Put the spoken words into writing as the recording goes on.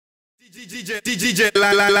DJ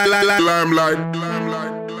Limelight.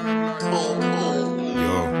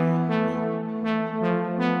 Yo,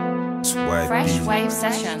 it's FreshWave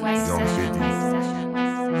Session. Young Biddy.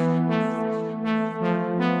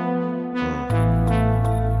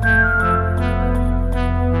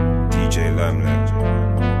 DJ Limelight.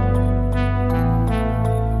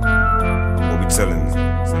 What we telling them?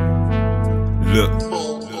 Look,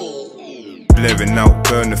 blaring out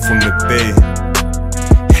burner from the bay.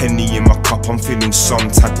 Henny in my cup, I'm feeling some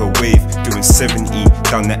type of wave. Doing 70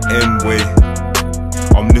 down the M-way.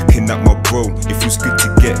 I'm looking at my bro, it feels good to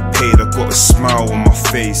get paid. I got a smile on my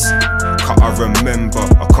face. Cause I remember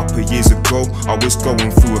a couple years ago I was going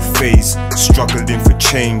through a phase, struggling for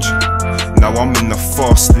change. Now I'm in the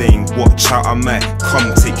fast lane, watch out I might come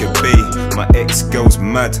take a bait. My ex-girl's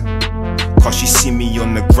mad, cause she see me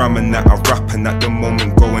on the gram and that I rapping at the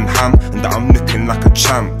moment going ham, and that I'm looking like a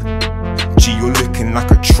champ. Gee, you're looking like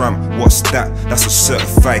a tramp, what's that? That's a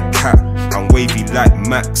certified cat, I'm wavy like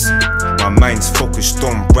Max. My mind's focused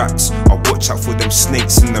on raps, I watch out for them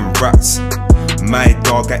snakes and them rats. My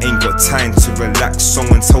dog, I ain't got time to relax.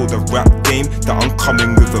 Someone told the rap game that I'm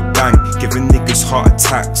coming with a bang, giving niggas heart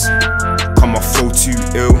attacks. Come I flow too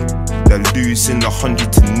ill, they're losing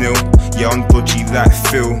 100-0. Yeah, I'm dodgy like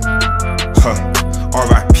Phil.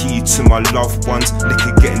 R.I.P. to my loved ones,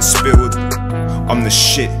 liquor getting spilled. I'm the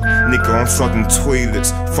shit, nigga, I'm flooding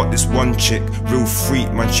toilets. Fuck this one chick, real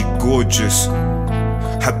freak, man, she gorgeous.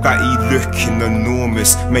 Her body looking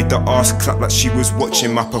enormous, made the ass clap like she was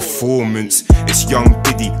watching my performance. It's young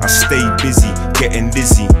Biddy, I stay busy, getting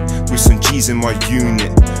Lizzie, with some G's in my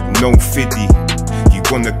unit, no fiddy. You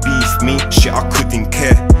wanna beef me? Shit, I couldn't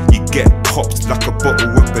care. You get popped like a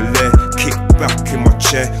bottle of Belair. Kick back in my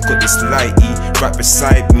chair, got this lighty right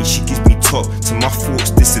beside me. She gives me top till my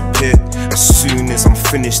thoughts disappear. As soon as I'm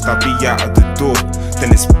finished, I'll be out of the door.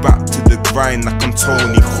 Then it's back to the grind like I'm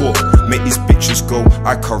Tony Hawk. Make these bitches go,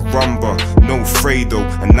 I caramba, no Fredo.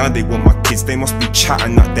 And now they want my kids, they must be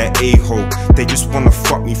chatting at their a-hole. They just wanna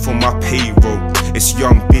fuck me for my payroll. It's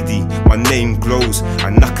young Biddy, my name glows,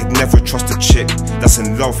 and I could never trust a chick that's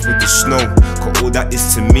in love with the snow. Cause all that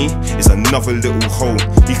is to me is another little hole.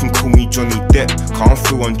 You can call me Johnny Depp, cause I'm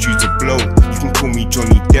through on due to blow. You can call me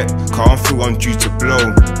Johnny Depp, cause I'm through on due to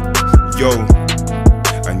blow. Yo,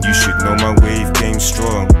 and you should know my wave game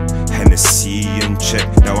strong. Hennessy and check,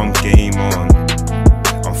 now I'm game on.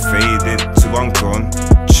 I'm faded till I'm gone.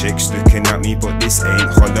 Chicks looking at me, but this ain't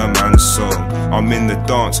Holler Man song. I'm in the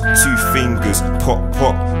dance, 2 fingers, pop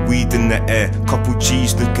pop, weed in the air, couple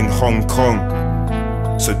G's looking Hong Kong.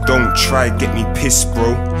 So don't try get me pissed,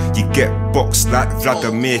 bro. You get boxed like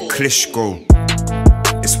Vladimir Klitschko.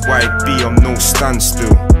 It's YB, I'm no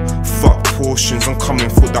standstill. Fuck portions, I'm coming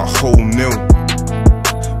for that whole meal.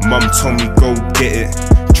 Mum told me go get it,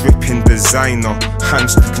 dripping designer,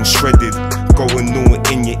 hands looking shredded, going all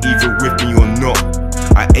in you either with me or not.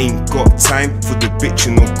 I ain't got time for the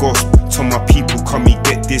bitchin' or gossip. Tell my people come me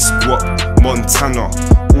get this guap. Montana,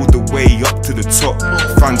 all the way up to the top.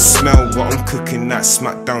 Fans smell what I'm cooking, that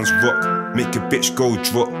Smackdown's rock. Make a bitch go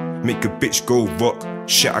drop, make a bitch go rock.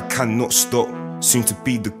 Shit, I cannot stop, soon to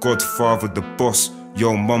be the godfather, the boss.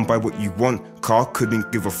 Yo, mum, buy what you want, car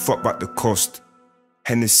couldn't give a fuck about the cost.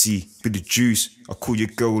 Hennessy, bit of juice, I call your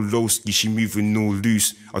girl Lowski, she moving all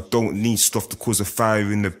loose. I don't need stuff to cause a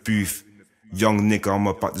fire in the booth. Young nigga, I'm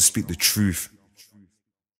about to speak the truth.